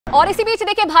और इसी बीच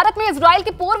देखिए, भारत में इजराइल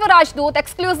के पूर्व राजदूत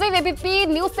एक्सक्लूसिव एबीपी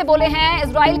न्यूज से बोले हैं।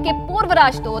 इजराइल के पूर्व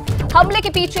राजदूत, हमले के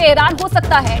पीछे ईरान हो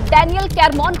सकता है, डैनियल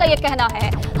कैरमॉन का यह कहना है।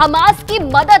 हमास की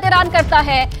मदद ईरान करता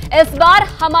है, इस बार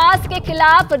हमास के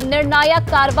खिलाफ निर्णायक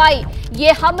कार्रवाई।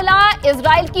 ये हमला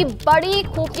इजराइल की बड़ी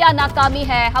खुफिया नाकामी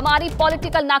है, हमारी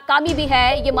पॉलिटिकल नाकामी भी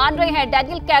है, ये मान रहे हैं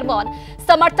डैनियल कैरमॉन।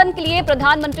 समर्थन के लिए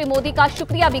प्रधानमंत्री मोदी का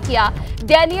शुक्रिया भी किया।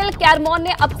 डैनियल कैरमॉन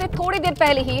ने अब से थोड़ी देर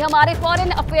पहले ही हमारे foreign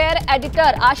affair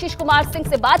editor Ashish Kumar Singh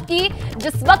से बात की।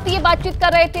 जिस वक्त ये बातचीत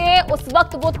कर रहे थे, उस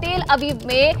वक्त वो तेल अवीव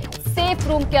में सेफ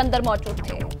रूम के अंदर मौजूद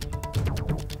थे।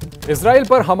 इजराइल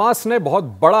पर हमास ने बहुत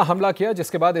बड़ा हमला किया,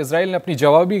 जिसके बाद इजराइल ने अपनी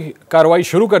जवाबी कार्रवाई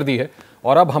शुरू कर दी है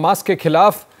और अब हमास के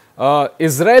खिलाफ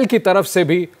इजराइल की तरफ से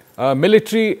भी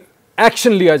मिलिट्री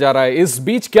एक्शन लिया जा रहा है। इस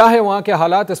बीच क्या है वहां के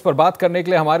हालात, इस पर बात करने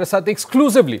के लिए हमारे साथ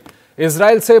एक्सक्लूसिवली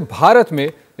इजराइल से भारत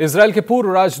में इजराइल के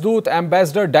पूर्व राजदूत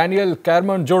एम्बेसडर डैनियल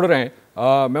कैरमॉन जुड़ रहे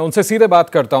हैं। मैं उनसे सीधे बात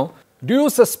करता हूं। Do you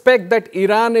suspect that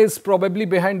Iran is probably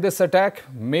behind this attack?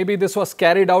 May be this was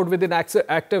carried out with in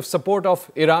active support of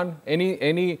Iran?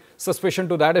 Any suspicion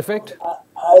to that effect?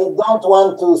 I don't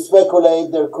want to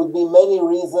speculate. There could be many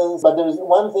reasons, but there is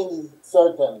one thing is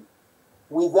certain.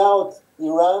 Without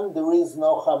Iran, there is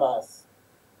no Hamas.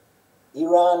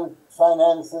 Iran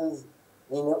finances,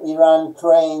 Iran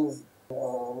trains,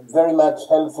 very much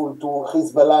helpful to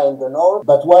Hezbollah in the north.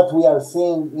 But what we are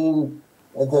seeing in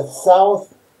the south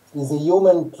is a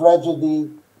human tragedy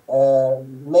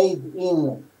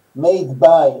made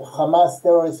by Hamas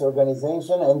terrorist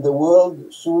organization, and the world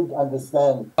should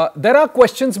understand. There are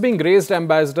questions being raised,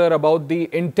 Ambassador, about the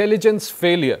intelligence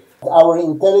failure. Our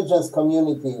intelligence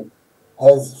community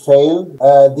has failed.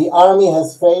 The army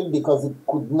has failed because it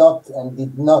could not and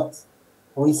did not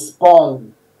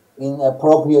respond in an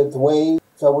appropriate way.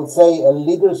 So I would say a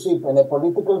leadership and a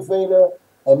political failure,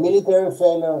 a military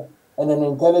failure, and an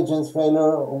intelligence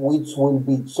failure, which will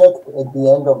be checked at the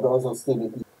end of those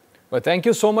hostilities. Well, thank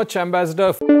you so much,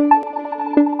 Ambassador.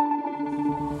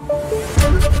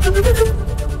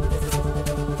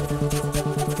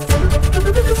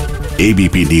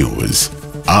 ABP news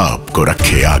आपको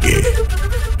रखे आगे।